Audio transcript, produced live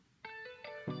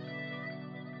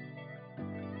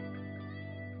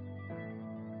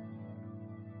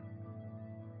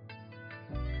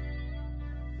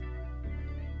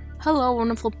Hello,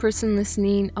 wonderful person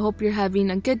listening. I hope you're having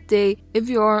a good day. If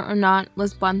you are or not,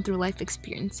 let's bond through life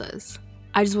experiences.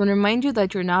 I just want to remind you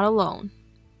that you're not alone.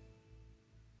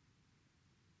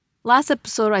 Last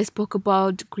episode, I spoke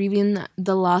about grieving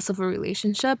the loss of a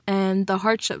relationship and the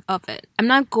hardship of it. I'm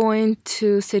not going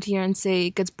to sit here and say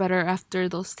it gets better after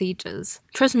those stages.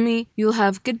 Trust me, you'll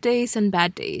have good days and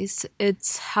bad days.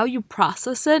 It's how you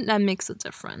process it that makes a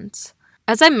difference.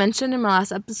 As I mentioned in my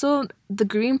last episode, the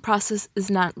grieving process is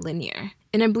not linear.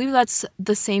 And I believe that's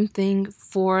the same thing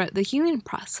for the healing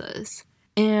process.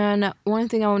 And one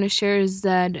thing I want to share is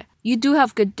that you do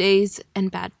have good days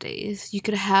and bad days. You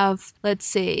could have, let's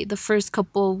say, the first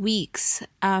couple of weeks.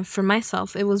 For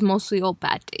myself, it was mostly all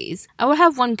bad days. I would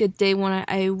have one good day when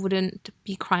I wouldn't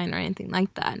be crying or anything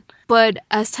like that. But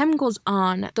as time goes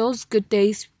on, those good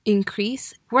days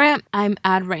increase where I'm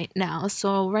at right now.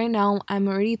 So right now, I'm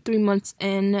already 3 months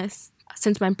in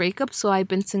since my breakup, so I've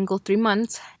been single 3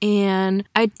 months, and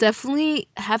I definitely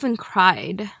haven't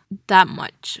cried that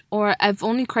much, or I've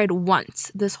only cried once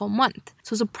this whole month.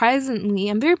 So surprisingly,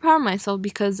 I'm very proud of myself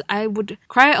because I would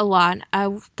cry a lot. I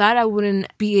thought I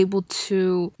wouldn't be able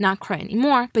to not cry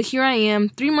anymore, but here I am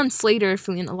 3 months later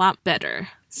feeling a lot better.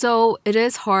 So it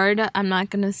is hard. I'm not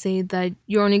going to say that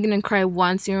you're only going to cry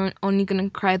once, you're only going to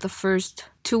cry the first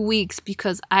 2 weeks,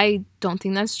 because I don't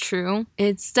think that's true.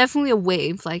 It's definitely a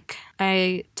wave, like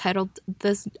I titled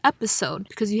this episode,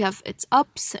 because you have its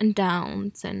ups and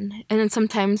downs, and then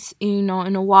sometimes, in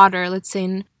the water, let's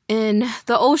say in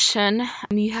the ocean,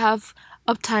 you have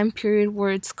a time period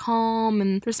where it's calm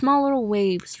and there's small little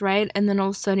waves, right? And then all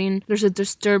of a sudden there's a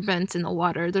disturbance in the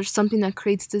water. There's something that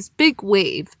creates this big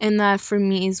wave. And that for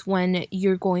me is when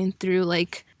you're going through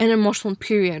like an emotional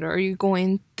period, or you're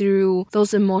going through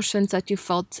those emotions that you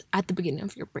felt at the beginning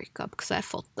of your breakup, because I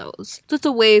felt those. So it's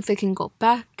a wave that can go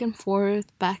back and forth,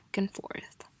 back and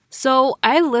forth. So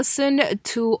I listened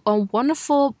to a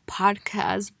wonderful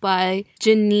podcast by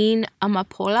Janine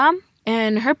Amapola.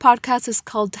 And her podcast is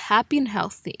called Happy and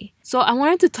Healthy. So I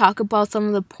wanted to talk about some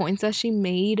of the points that she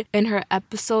made in her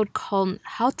episode called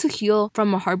How to Heal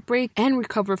from a Heartbreak and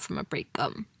Recover from a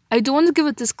Breakup. I do want to give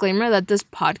a disclaimer that this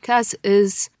podcast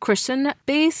is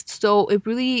Christian-based, so it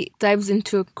really dives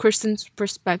into a Christian's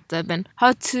perspective and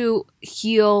how to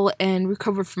heal and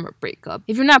recover from a breakup.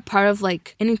 If you're not part of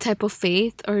like any type of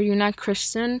faith, or you're not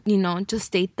Christian, just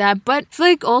state that. But I feel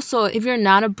like also if you're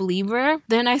not a believer,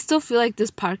 then I still feel like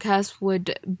this podcast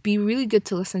would be really good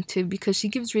to listen to, because she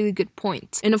gives really good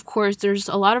points. And of course, there's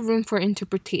a lot of room for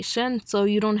interpretation, so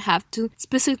you don't have to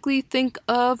specifically think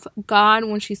of God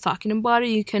when she's talking about it.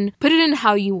 You can put it in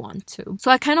how you want to. So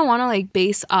I kind of want to like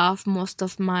base off most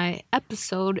of my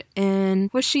episode in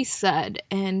what she said,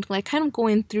 and like kind of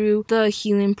going through the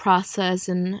healing process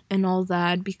and all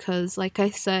that, because like I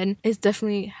said, it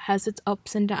definitely has its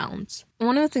ups and downs.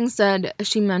 One of the things that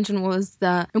she mentioned was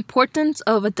the importance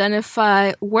of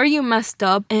identify where you messed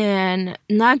up and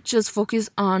not just focus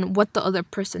on what the other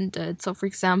person did. So for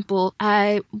example,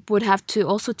 I would have to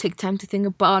also take time to think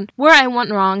about where I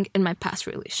went wrong in my past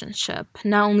relationship.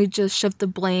 Not only just shift the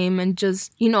blame and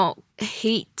just,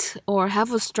 hate or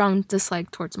have a strong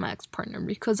dislike towards my ex-partner,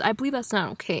 because I believe that's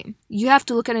not okay. You have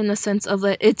to look at it in the sense of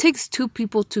that it takes two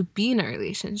people to be in a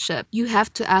relationship. You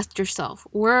have to ask yourself,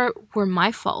 where were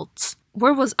my faults?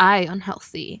 Where was I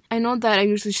unhealthy? I know that I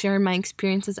usually share my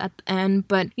experiences at the end,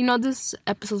 but this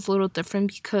episode's a little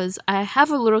different because I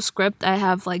have a little script. I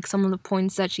have like some of the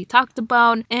points that she talked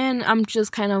about, and I'm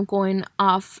just kind of going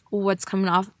off what's coming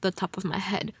off the top of my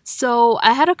head. So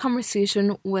I had a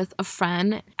conversation with a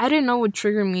friend. I didn't know would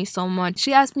trigger me so much.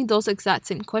 She asked me those exact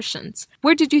same questions.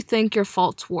 Where did you think your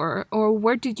faults were? Or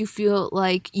where did you feel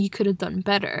like you could have done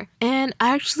better? And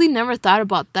I actually never thought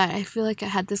about that. I feel like I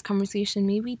had this conversation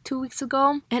maybe 2 weeks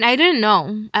ago, and I didn't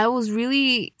know. I was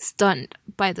really stunned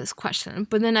by this question,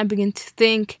 but then I began to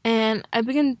think, and I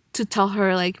began to tell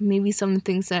her like maybe some of the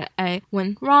things that I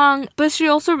went wrong, but she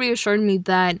also reassured me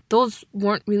that those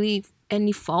weren't really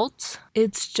any fault.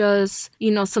 It's just,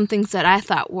 some things that I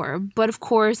thought were. But of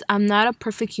course, I'm not a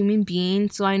perfect human being,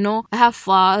 so I know I have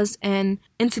flaws and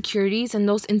insecurities, and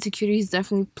those insecurities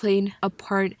definitely played a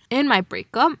part in my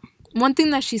breakup. One thing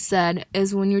that she said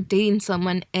is when you're dating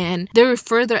someone and they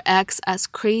refer their ex as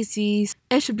crazy,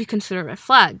 it should be considered a red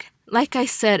flag. Like I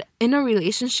said, in a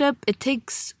relationship, it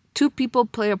takes two people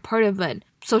play a part of it.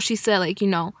 So she said,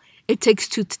 it takes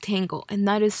two to tango, and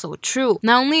that is so true.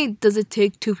 Not only does it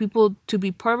take two people to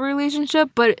be part of a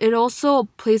relationship, but it also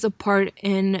plays a part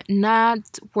in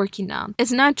not working out.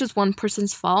 It's not just one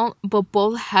person's fault, but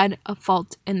both had a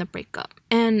fault in the breakup.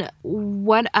 And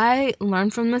what I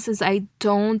learned from this is I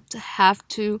don't have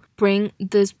to bring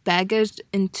this baggage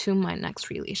into my next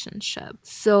relationship.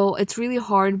 So it's really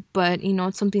hard, but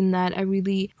it's something that I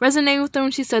really resonate with her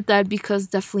when she said that, because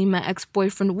definitely my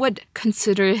ex-boyfriend would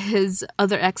consider his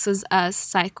other exes as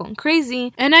psycho and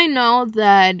crazy. And I know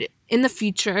that in the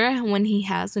future, when he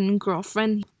has a new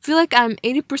girlfriend, I feel like I'm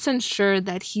 80% sure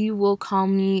that he will call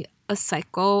me a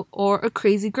psycho or a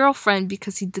crazy girlfriend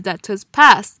because he did that to his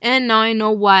past. And now I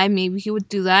know why maybe he would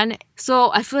do that.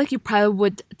 So I feel like he probably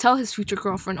would tell his future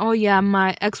girlfriend, oh yeah,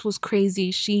 my ex was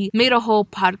crazy. She made a whole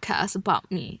podcast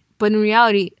about me. But in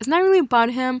reality, it's not really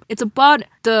about him. It's about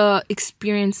the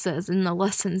experiences and the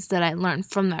lessons that I learned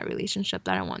from that relationship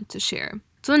that I want to share.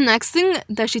 So the next thing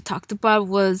that she talked about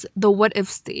was the what if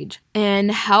stage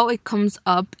and how it comes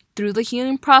up through the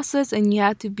healing process, and you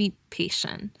have to be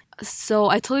patient. So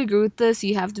I totally agree with this.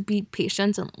 You have to be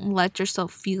patient and let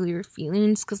yourself feel your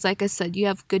feelings, because like I said, you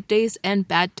have good days and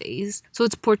bad days. So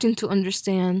it's important to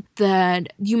understand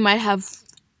that you might have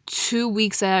 2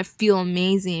 weeks that I feel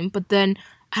amazing, but then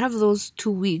out of those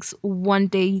 2 weeks, one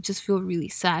day you just feel really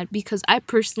sad. Because I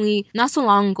personally, not so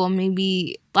long ago,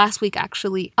 maybe last week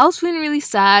actually, I was feeling really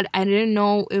sad. I didn't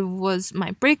know it was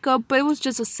my breakup, but it was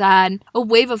just a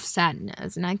wave of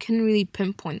sadness, and I couldn't really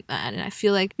pinpoint that. And I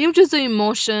feel like maybe just the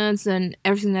emotions and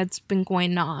everything that's been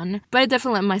going on, but I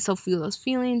definitely let myself feel those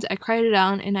feelings. I cried it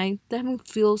out, and I definitely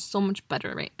feel so much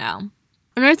better right now.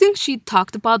 Another thing she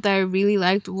talked about that I really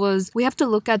liked was we have to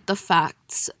look at the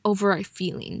facts over our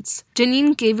feelings.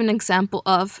 Janine gave an example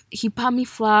of he bought me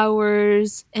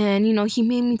flowers and, he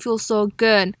made me feel so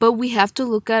good. But we have to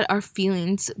look at our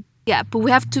feelings. Yeah, but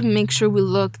we have to make sure we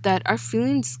look that our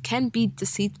feelings can be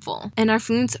deceitful. And our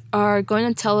feelings are going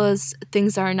to tell us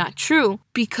things that are not true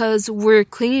because we're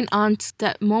clinging on to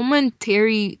that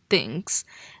momentary things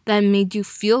that made you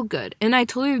feel good. And I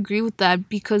totally agree with that,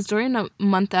 because during a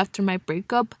month after my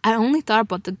breakup, I only thought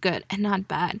about the good and not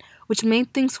bad, which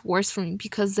made things worse for me,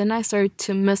 because then I started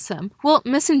to miss him. Well,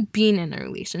 missing being in a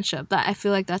relationship. That I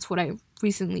feel like that's what I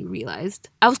recently realized.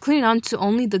 I was clinging on to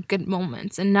only the good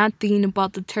moments and not thinking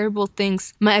about the terrible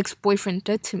things my ex-boyfriend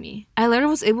did to me. I later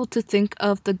was able to think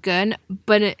of the good,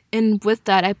 but with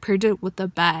that, I paired it with the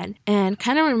bad and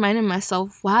kind of reminded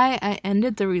myself why I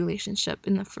ended the relationship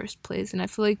in the first place. And I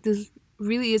feel like this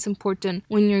really is important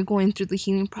when you're going through the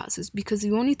healing process, because if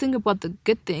you only think about the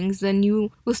good things, then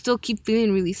you will still keep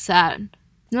feeling really sad.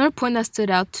 Another point that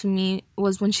stood out to me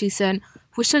was when she said,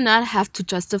 we should not have to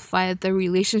justify the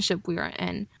relationship we are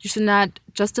in. You should not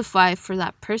justify for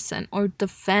that person or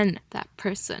defend that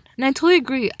person. And I totally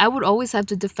agree. I would always have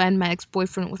to defend my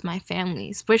ex-boyfriend with my family,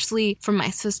 especially from my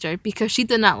sister, because she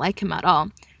did not like him at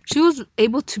all. She was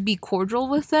able to be cordial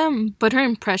with him, but her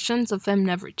impressions of him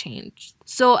never changed.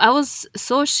 So I was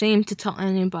so ashamed to tell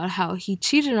anyone about how he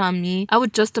cheated on me. I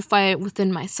would justify it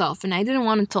within myself, and I didn't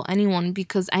want to tell anyone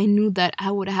because I knew that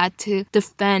I would have had to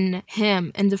defend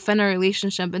him and defend our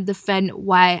relationship and defend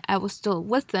why I was still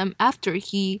with him after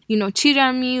he, cheated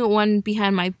on me, went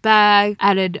behind my back,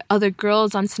 added other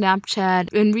girls on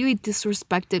Snapchat, and really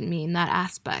disrespected me in that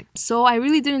aspect. So I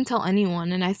really didn't tell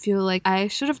anyone, and I feel like I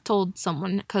should have told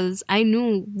someone because I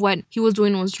knew what he was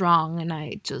doing was wrong, and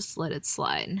I just let it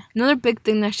slide. Another big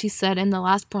thing that she said, and the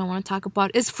last point I want to talk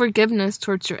about, is forgiveness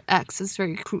towards your ex is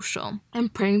very crucial,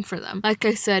 and praying for them. Like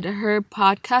I said, her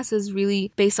podcast is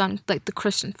really based on the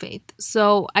Christian faith,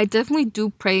 so I definitely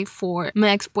do pray for my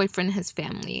ex-boyfriend and his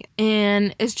family,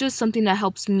 and it's just something that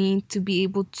helps me to be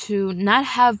able to not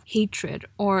have hatred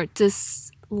or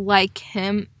dislike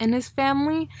him and his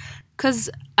family, because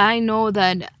I know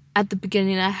that at the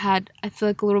beginning I feel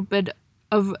like a little bit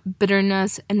of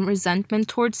bitterness and resentment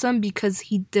towards him because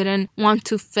he didn't want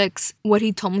to fix what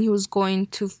he told me he was going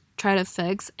to try to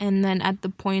fix, and then at the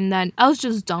point that I was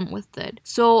just done with it.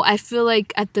 So I feel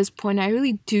like at this point I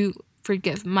really do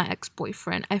forgive my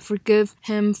ex-boyfriend. I forgive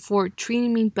him for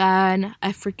treating me bad.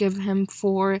 I forgive him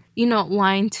for,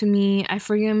 lying to me. I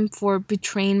forgive him for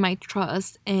betraying my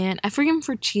trust, and I forgive him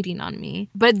for cheating on me.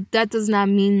 But that does not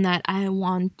mean that I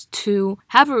want to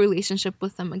have a relationship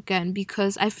with him again,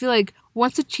 because I feel like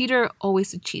once a cheater,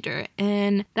 always a cheater.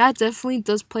 And that definitely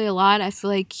does play a lot. I feel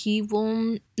like he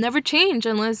will never change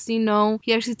unless,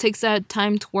 he actually takes that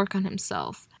time to work on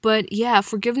himself. But yeah,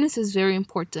 forgiveness is very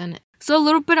important. So a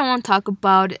little bit I want to talk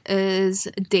about is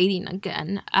dating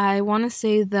again. I want to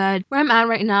say that where I'm at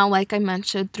right now, like I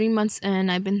mentioned, 3 months in,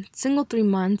 I've been single 3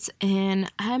 months,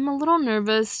 and I'm a little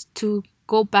nervous to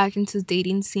go back into the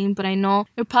dating scene, but I know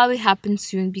it'll probably happen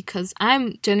soon because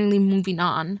I'm genuinely moving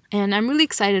on and I'm really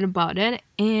excited about it.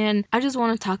 And I just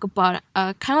want to talk about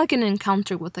kind of like an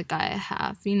encounter with a guy I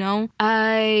have, you know?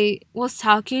 I was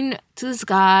talking to this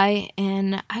guy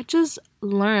and I just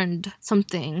learned some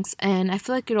things, and I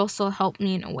feel like it also helped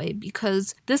me in a way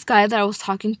because this guy that I was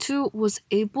talking to was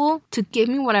able to give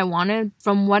me what I wanted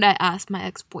from what I asked my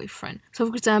ex-boyfriend. So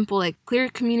for example, like clear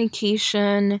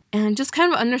communication and just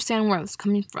kind of understand where I was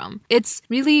coming from. It's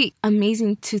really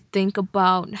amazing to think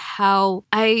about how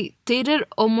I dated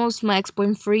almost my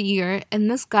ex-boyfriend for a year,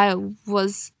 and this guy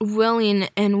was willing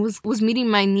and was meeting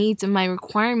my needs and my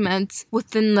requirements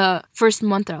within the first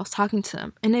month that I was talking to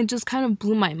him. And it just kind of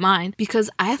blew my mind because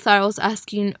I thought I was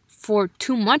asking for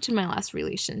too much in my last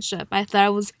relationship. I thought I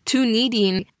was too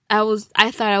needy.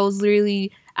 I thought I was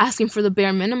literally asking for the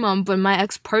bare minimum, but my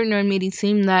ex-partner made it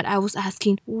seem that I was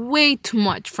asking way too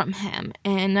much from him,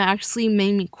 and that actually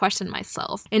made me question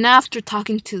myself. And after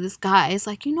talking to this guy, it's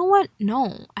like, you know what?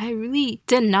 No, I really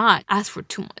did not ask for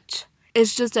too much.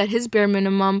 It's just that his bare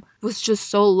minimum was just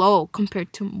so low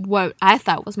compared to what I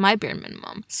thought was my bare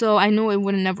minimum. So I knew it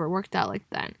would have never worked out like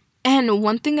that. And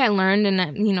one thing I learned,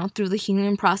 and through the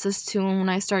healing process too, when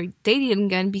I started dating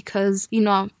again, because,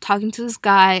 talking to this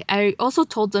guy, I also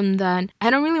told him that I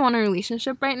don't really want a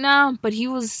relationship right now, but he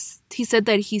said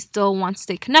that he still wants to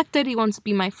stay connected. He wants to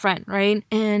be my friend, right?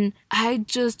 And I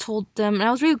just told them, and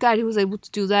I was really glad he was able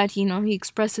to do that. He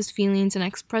expressed his feelings and I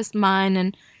expressed mine,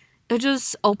 and it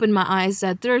just opened my eyes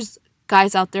that there's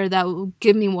guys out there that will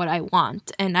give me what I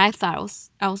want, and I thought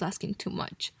I was asking too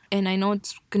much. And I know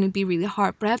it's going to be really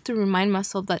hard, but I have to remind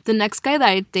myself that the next guy that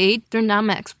I date, they're not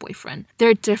my ex-boyfriend.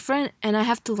 They're different, and I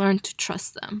have to learn to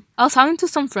trust them. I was talking to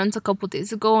some friends a couple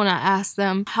days ago, and I asked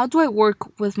them, how do I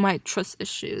work with my trust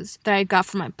issues that I got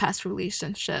from my past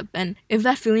relationship, and if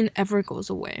that feeling ever goes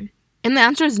away? And the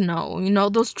answer is no.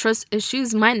 Those trust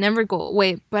issues might never go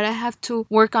away, but I have to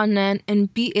work on it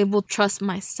and be able to trust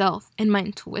myself and my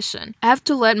intuition. I have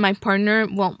to let my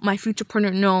future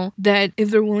partner know that if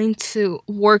they're willing to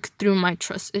work through my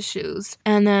trust issues,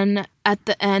 and then at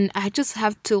the end, I just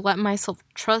have to let myself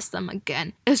trust them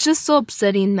again. It's just so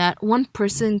upsetting that one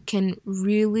person can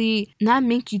really not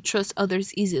make you trust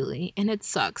others easily, and it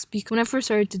sucks. Because when I first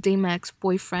started to date my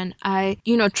ex-boyfriend, I,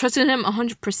 trusted him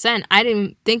 100%. I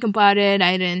didn't think about it.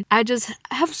 I just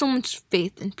have so much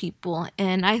faith in people,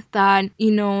 and I thought,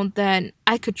 that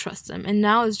I could trust them. And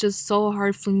now it's just so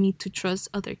hard for me to trust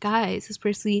other guys,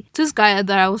 especially this guy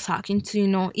that I was talking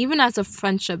to, even as a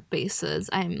friendship basis,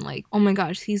 I'm like, oh my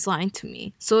gosh, he's lying to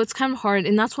me. So it's kind of hard,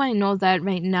 and that's why I know that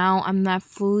right now I'm not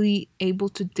fully able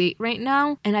to date right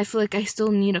now, and I feel like I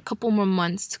still need a couple more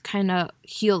months to kind of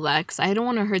heal that because I don't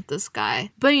want to hurt this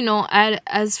guy. But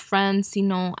as friends,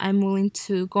 I'm willing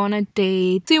to go on a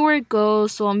date, see where it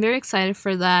goes, so I'm very excited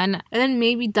for that. And then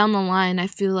maybe down the line, I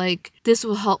feel like this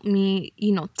will help me,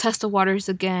 test the waters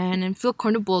again and feel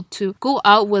comfortable to go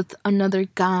out with another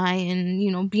guy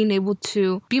and, being able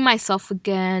to be myself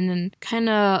again and kind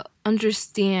of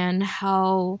understand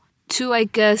how to, I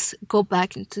guess, go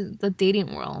back into the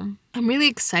dating world. I'm really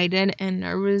excited and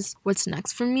nervous what's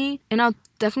next for me, and I'll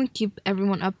definitely keep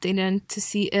everyone updated to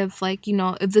see if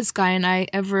if this guy and I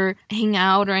ever hang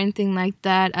out or anything like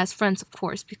that as friends, of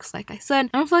course, because like I said,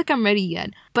 I don't feel like I'm ready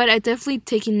yet, but I definitely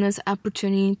taking this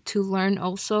opportunity to learn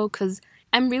also because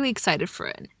I'm really excited for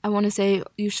it. I want to say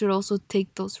you should also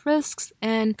take those risks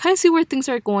and kind of see where things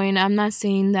are going. I'm not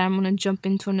saying that I'm going to jump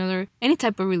into any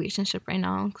type of relationship right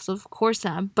now, because of course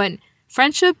not, but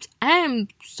friendships, I am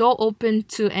so open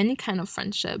to any kind of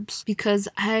friendships because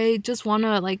I just want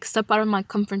to step out of my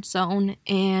comfort zone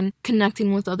and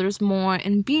connecting with others more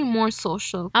and being more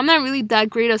social. I'm not really that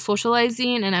great at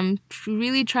socializing, and I'm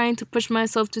really trying to push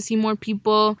myself to see more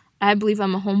people. I believe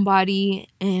I'm a homebody,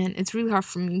 and it's really hard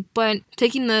for me, but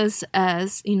taking this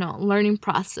as, learning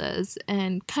process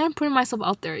and kind of putting myself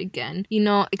out there again,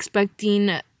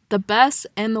 expecting the best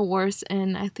and the worst,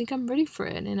 and I think I'm ready for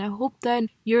it, and I hope that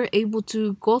you're able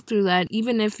to go through that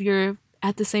even if you're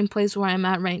at the same place where I'm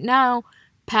at right now,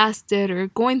 past it, or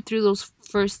going through those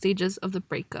first stages of the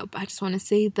breakup. I just want to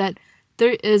say that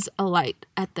there is a light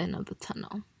at the end of the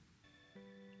tunnel.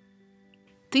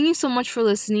 Thank you so much for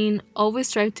listening. Always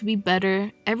strive to be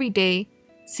better every day.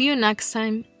 See you next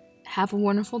time. Have a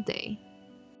wonderful day.